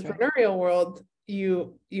the entrepreneurial world,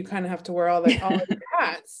 you kind of have to wear all of your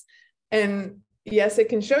hats. And yes, it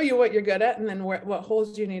can show you what you're good at, and then what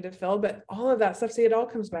holes you need to fill, but all of that stuff, see, it all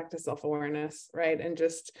comes back to self-awareness, right? And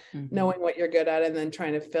just knowing what you're good at, and then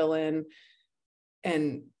trying to fill in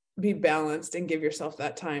and be balanced, and give yourself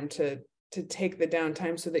that time to take the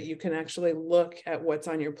downtime, so that you can actually look at what's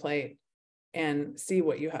on your plate and see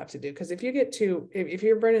what you have to do. Because if you get if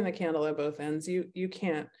you're burning the candle at both ends,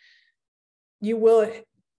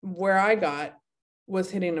 where I got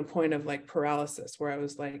was hitting a point of like paralysis, where I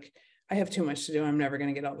was like, I have too much to do. I'm never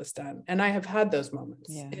going to get all this done. And I have had those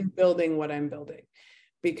moments in building what I'm building,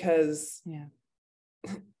 because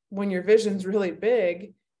when your vision's really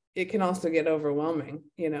big, it can also get overwhelming,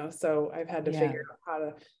 so I've had to figure out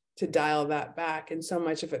how to dial that back. And so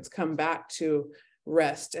much of it's come back to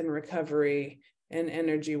rest and recovery and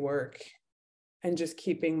energy work, and just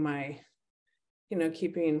keeping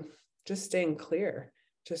just staying clear,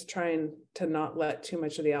 just trying to not let too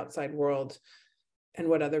much of the outside world and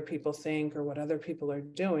what other people think or what other people are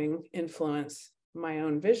doing influence my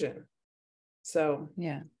own vision. So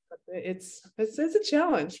it's a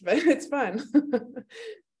challenge, but it's fun.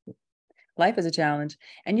 Life is a challenge,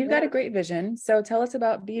 and you've got a great vision. So tell us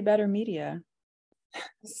about Be Better Media.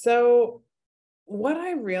 So what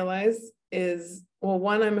I realized is, well,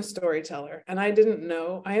 one, I'm a storyteller, and I didn't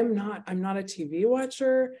know, I'm not a TV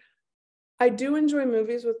watcher. I do enjoy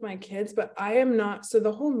movies with my kids, but I am not. So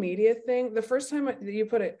the whole media thing, the first time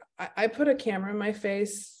I put a camera in my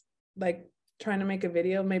face, like trying to make a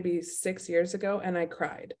video maybe 6 years ago, and I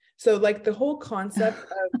cried. So like the whole concept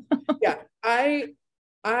of,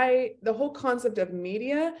 the whole concept of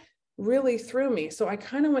media really threw me. So I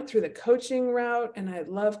kind of went through the coaching route, and I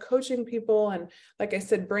love coaching people, and like I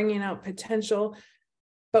said, bringing out potential.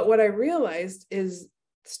 But what I realized is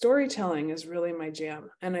storytelling is really my jam.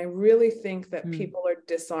 And I really think that people are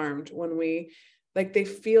disarmed when they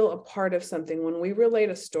feel a part of something, when we relate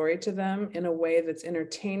a story to them in a way that's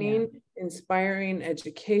entertaining, inspiring,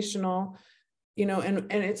 educational,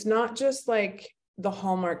 and it's not just like the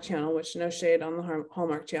Hallmark Channel, which no shade on the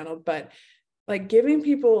Hallmark Channel, but like giving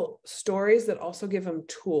people stories that also give them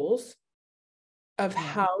tools of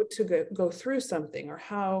how to go through something, or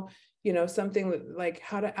how, something like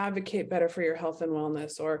how to advocate better for your health and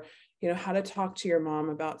wellness, or, how to talk to your mom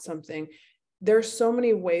about something. There's so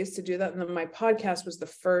many ways to do that. And then my podcast was the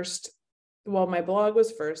first, my blog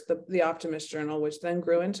was first, the Optimist Journal, which then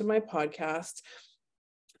grew into my podcast.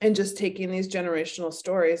 And just taking these generational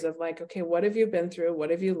stories of like, okay, what have you been through? What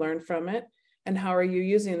have you learned from it? And how are you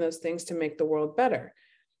using those things to make the world better?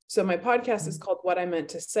 So my podcast is called What I Meant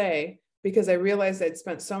to Say, because I realized I'd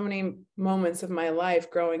spent so many moments of my life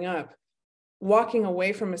growing up walking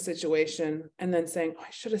away from a situation and then saying, oh, I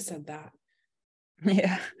should have said that.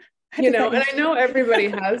 Yeah. And I know everybody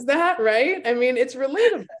has that, right? I mean, it's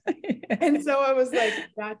relatable. And so I was like,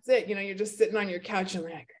 that's it. You're just sitting on your couch and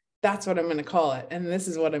like, that's what I'm going to call it. And this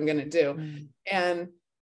is what I'm going to do. And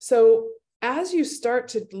so as you start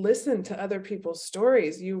to listen to other people's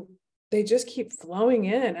stories, they just keep flowing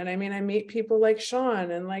in. And I mean, I meet people like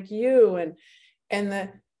Sean and like you, and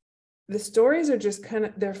the stories are just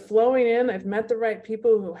they're flowing in. I've met the right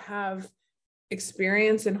people who have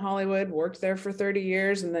experience in Hollywood, worked there for 30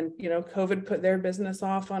 years. And then, COVID put their business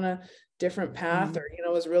off on a different path, or,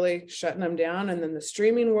 was really shutting them down. And then the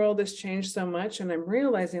streaming world has changed so much. And I'm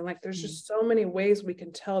realizing like, there's just so many ways we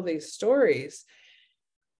can tell these stories.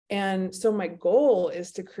 And so my goal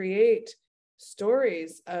is to create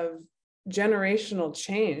stories of generational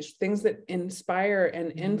change, things that inspire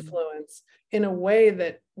and influence in a way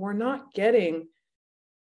that we're not getting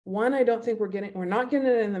one, I don't think we're not getting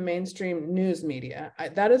it in the mainstream news media.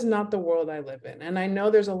 That is not the world I live in. And I know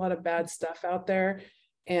there's a lot of bad stuff out there,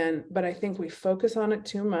 but I think we focus on it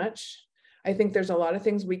too much. I think there's a lot of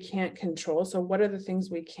things we can't control. So what are the things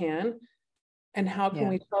we can? And how can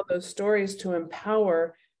we tell those stories to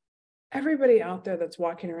empower everybody out there that's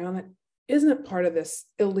walking around that isn't part of this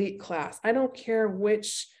elite class? I don't care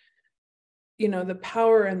which, the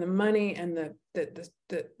power and the money and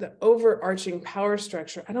the overarching power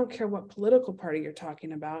structure. I don't care what political party you're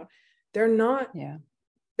talking about. They're not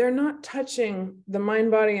touching the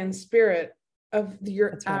mind, body, and spirit of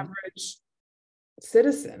your average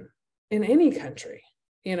citizen in any country,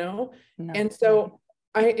 No. And so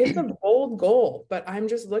it's a bold goal, but I'm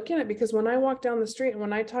just looking at it because when I walk down the street and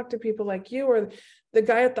when I talk to people like you or the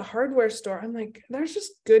guy at the hardware store, I'm like, there's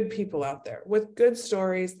just good people out there with good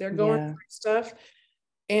stories. They're going through stuff.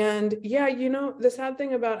 And the sad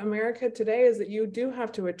thing about America today is that you do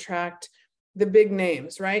have to attract the big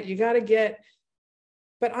names, right? You got to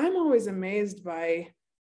but I'm always amazed by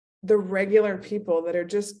the regular people that are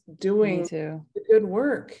just doing the good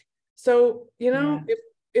work. So,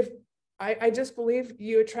 if I just believe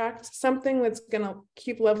you attract something that's going to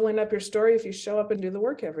keep leveling up your story if you show up and do the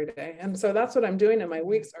work every day. And so that's what I'm doing, and my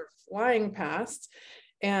weeks are flying past.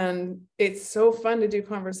 And it's so fun to do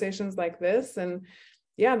conversations like this. And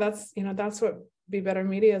that's what Be Better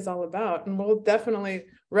Media is all about. And we'll definitely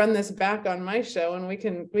run this back on my show, and we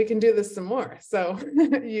can do this some more. So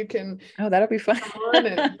you can. Oh, that'll be fun.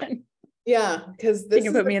 Because you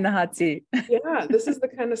can put me in the hot seat. This is the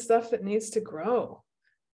kind of stuff that needs to grow.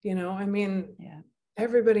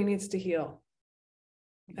 Everybody needs to heal.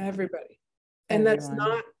 Everybody. And that's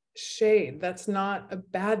not shade. That's not a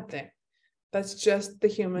bad thing. That's just the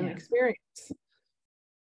human experience.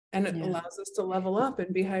 And it allows us to level up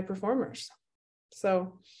and be high performers.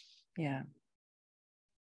 So, one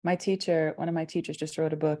of my teachers just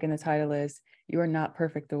wrote a book, and the title is "You Are Not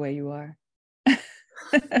Perfect the Way You Are."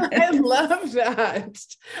 I love that.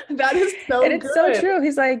 That is so and it's good. so true.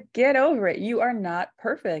 He's like, get over it. You are not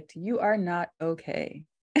perfect. You are not okay.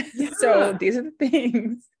 So these are the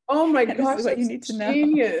things. Oh my gosh, this is what you need to know.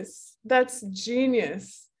 Genius. That's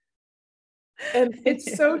genius. And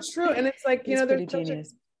it's so true. And it's like, there's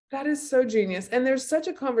genius. That is so genius. And there's such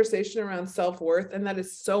a conversation around self-worth, and that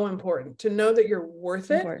is so important to know that you're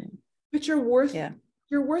worth it, but you're worth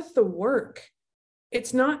the work.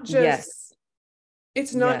 It's not just,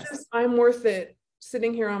 it's not just I'm worth it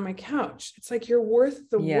sitting here on my couch. It's like you're worth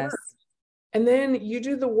the work. And then you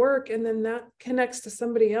do the work, and then that connects to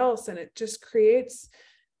somebody else, and it just creates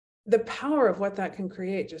the power of what that can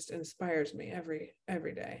create. Just inspires me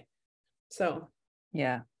every day. So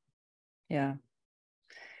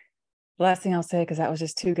last thing I'll say, because that was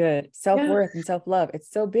just too good. Self-worth and self-love.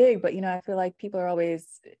 It's so big, but I feel like people are always,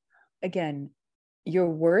 again, your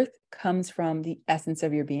worth comes from the essence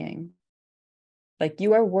of your being. Like,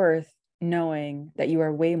 you are worth knowing that you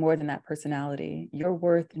are way more than that personality. You're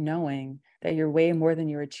worth knowing that you're way more than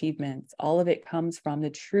your achievements. All of it comes from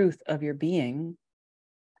the truth of your being.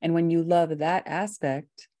 And when you love that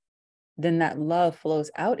aspect, then that love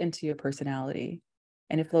flows out into your personality,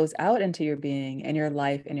 and it flows out into your being and your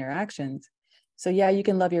life and your actions. So you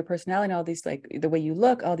can love your personality and all these, like the way you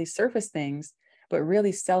look, all these surface things, but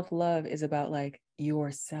really self-love is about like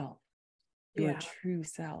yourself, your true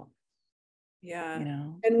self.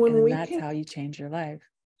 And that's how you change your life.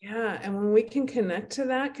 And when we can connect to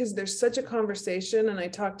that, because there's such a conversation, and I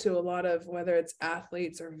talk to a lot of, whether it's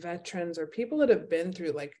athletes or veterans or people that have been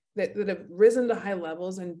through that have risen to high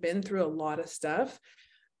levels and been through a lot of stuff,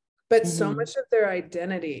 but so much of their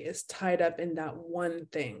identity is tied up in that one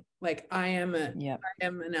thing. Like, I am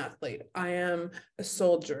an athlete. I am a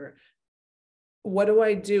soldier. What do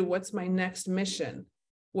I do? What's my next mission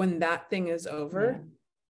when that thing is over?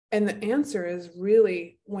 And the answer is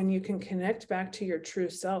really, when you can connect back to your true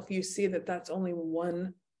self, you see that that's only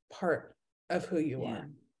one part of who you are.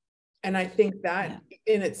 And I think that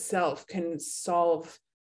in itself can solve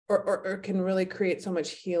or can really create so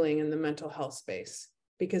much healing in the mental health space,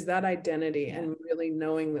 because that identity and really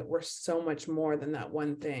knowing that we're so much more than that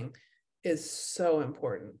one thing is so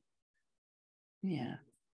important.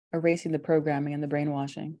 Erasing the programming and the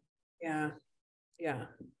brainwashing.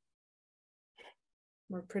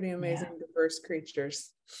 We're pretty amazing, diverse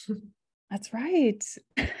creatures. That's right.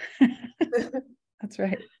 That's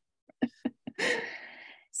right.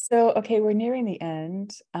 So, okay, we're nearing the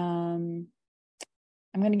end.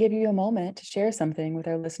 I'm going to give you a moment to share something with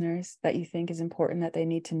our listeners that you think is important, that they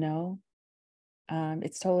need to know.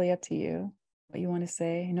 It's totally up to you what you want to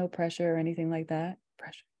say. No pressure or anything like that.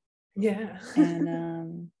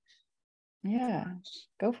 And Yeah,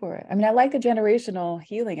 go for it. I mean, I like the generational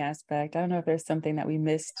healing aspect. I don't know if there's something that we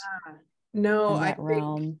missed No, in I that think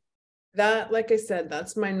realm. that, like I said,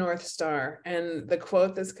 that's my North Star. And the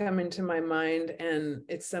quote that's come into my mind, and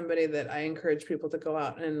it's somebody that I encourage people to go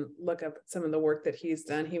out and look up some of the work that he's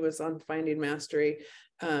done. He was on Finding Mastery.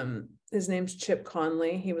 His name's Chip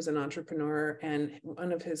Conley. He was an entrepreneur. And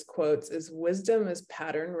one of his quotes is, "Wisdom is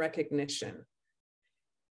pattern recognition."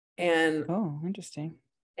 And Oh, interesting.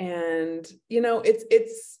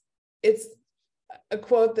 it's a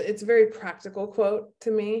quote that, it's a very practical quote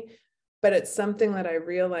to me, but it's something that I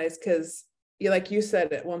realized, because like you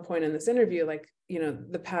said at one point in this interview, like,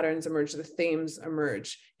 the patterns emerge, the themes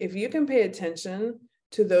emerge. If you can pay attention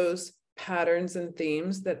to those patterns and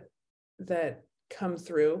themes that come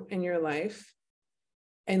through in your life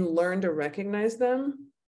and learn to recognize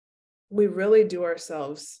them, we really do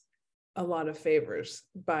ourselves a lot of favors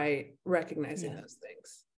by recognizing those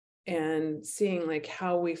things and seeing like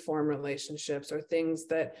how we form relationships or things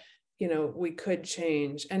that, we could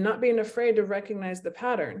change, and not being afraid to recognize the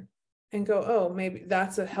pattern and go, oh, maybe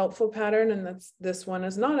that's a helpful pattern, and this one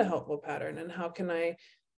is not a helpful pattern. And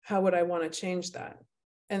how would I want to change that?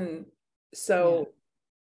 And so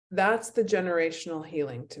that's the generational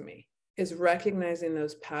healing to me, is recognizing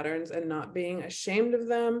those patterns and not being ashamed of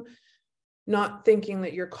them, not thinking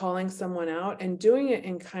that you're calling someone out, and doing it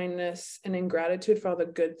in kindness and in gratitude for all the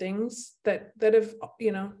good things that have,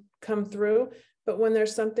 come through. But when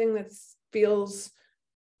there's something that feels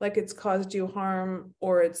like it's caused you harm,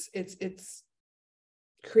 or it's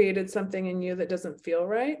created something in you that doesn't feel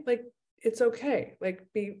right, like, it's okay. Like,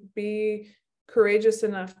 be courageous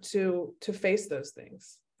enough to face those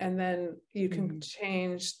things, and then you can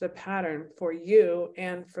change the pattern for you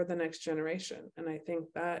and for the next generation. And I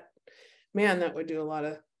think that, man, that would do a lot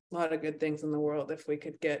of good things in the world if we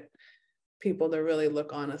could get people to really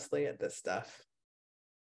look honestly at this stuff.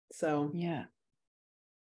 So Yeah.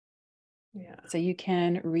 Yeah. So you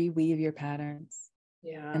can reweave your patterns.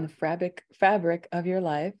 Yeah. And the fabric of your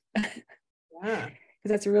life. Yeah. Because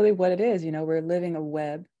that's really what it is. We're living a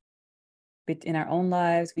web. In our own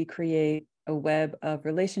lives, we create a web of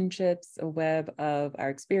relationships, a web of our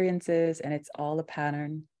experiences, and it's all a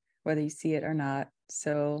pattern, whether you see it or not.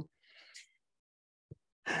 So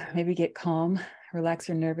maybe get calm, relax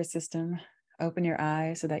your nervous system, open your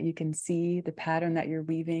eyes so that you can see the pattern that you're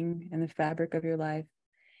weaving in the fabric of your life,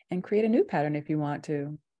 and create a new pattern if you want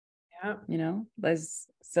to. Yeah. There's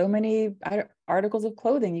so many articles of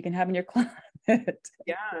clothing you can have in your closet.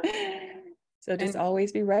 Yeah. So just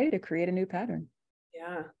always be ready to create a new pattern.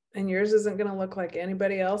 Yeah. And yours isn't going to look like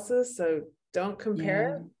anybody else's. So don't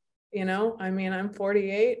compare. I'm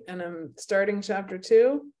 48 and I'm starting chapter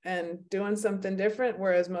 2 and doing something different.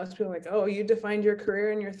 Whereas most people are like, oh, you defined your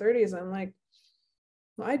career in your 30s. I'm like,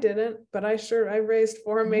 well, I didn't, but I raised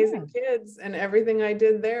 4 amazing kids, and everything I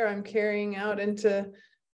did there, I'm carrying out into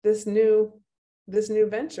this new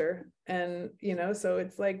venture. And, so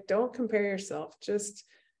it's like, don't compare yourself, just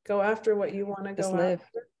go after what you want to go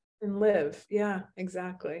after and live. Yeah,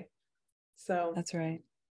 exactly. So that's right.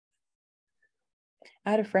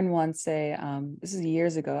 I had a friend once say, this is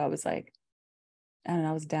years ago, I was like, I don't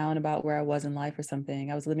know, I was down about where I was in life or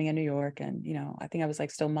something. I was living in New York, and, I think I was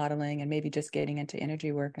like still modeling and maybe just getting into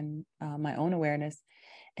energy work and my own awareness.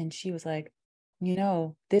 And she was like,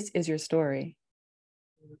 this is your story.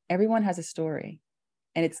 Everyone has a story.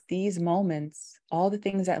 And it's these moments, all the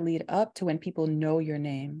things that lead up to when people know your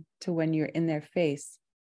name, to when you're in their face.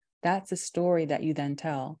 That's a story that you then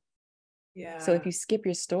tell. Yeah. So if you skip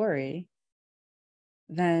your story,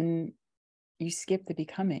 then you skip the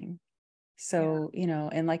becoming. So,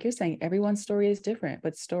 and like you're saying, everyone's story is different,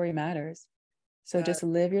 but story matters. So just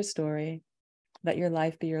live your story, let your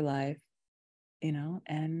life be your life,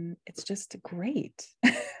 and it's just great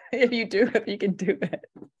if you can do it.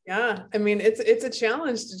 Yeah. I mean, it's a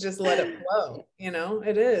challenge to just let it flow.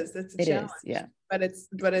 It is, it's a challenge. Yeah. But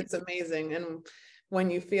it's amazing. And when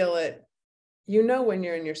you feel it, when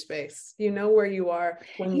you're in your space, where you are,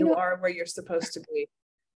 when you are where you're supposed to be.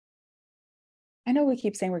 I know we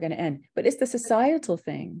keep saying we're going to end, but it's the societal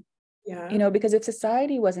thing. Yeah. Because if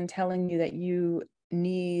society wasn't telling you that you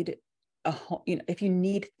need if you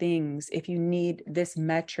need things, if you need this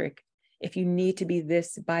metric, if you need to be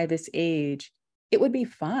this by this age, it would be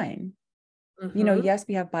fine. Yes,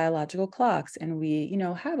 we have biological clocks, and we,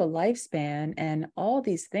 have a lifespan and all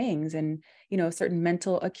these things, and, certain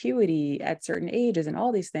mental acuity at certain ages and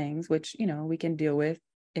all these things, which, we can deal with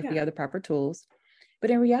if we have the proper tools.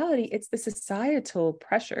 But in reality, it's the societal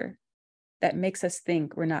pressure that makes us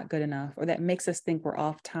think we're not good enough, or that makes us think we're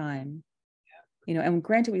off time. And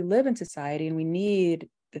granted, we live in society and we need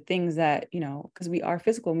the things that, you know, because we are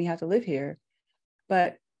physical and we have to live here.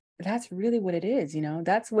 But that's really what it is, you know,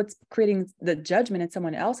 that's what's creating the judgment in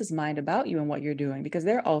someone else's mind about you and what you're doing, because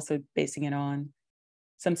they're also basing it on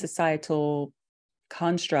some societal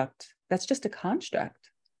construct. That's just a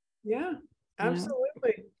construct. Yeah, You know?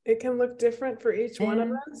 absolutely. It can look different for each one of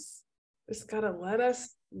And us. Just gotta let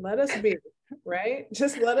us be, right?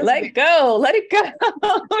 Just let us let be. go, let it go.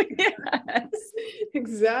 Yes.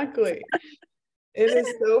 Exactly. It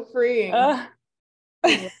is so freeing. Uh, I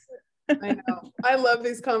love it. I know. I love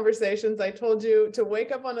these conversations. I told you to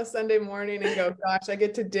wake up on a Sunday morning and go, gosh, I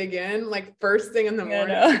get to dig in like first thing in the I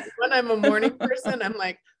morning. know. When I'm a morning person, I'm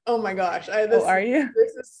like, oh my gosh, Oh, are you?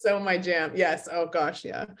 this is so my jam. Yes. Oh gosh,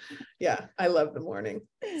 yeah. Yeah. I love the morning.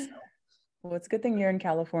 So. Well, it's a good thing you're in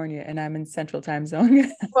California and I'm in Central Time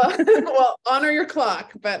Zone. Well, honor your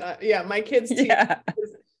clock, but yeah, my kids teach. Yeah.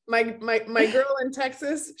 My girl in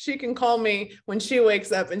Texas, she can call me when she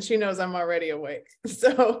wakes up and she knows I'm already awake.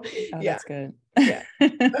 So Oh, yeah, that's good. yeah.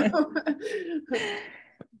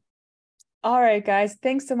 All right, guys.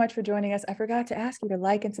 Thanks so much for joining us. I forgot to ask you to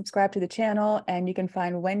like and subscribe to the channel, and you can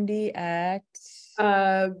find Wendy at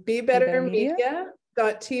Be Be Better Better Media.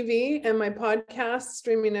 Media.tv, and my podcast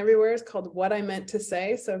streaming everywhere is called What I Meant to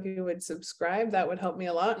Say. So if you would subscribe, that would help me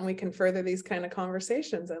a lot, and we can further these kind of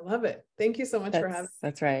conversations. I love it. Thank you so much for having me.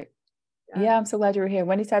 That's right. Yeah, I'm so glad you were here.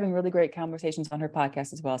 Wendy's having really great conversations on her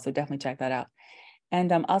podcast as well, so definitely check that out.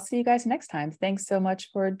 And I'll see you guys next time. Thanks so much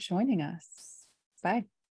for joining us. Bye.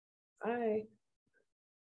 Bye.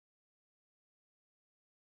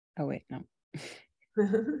 Oh, wait, no.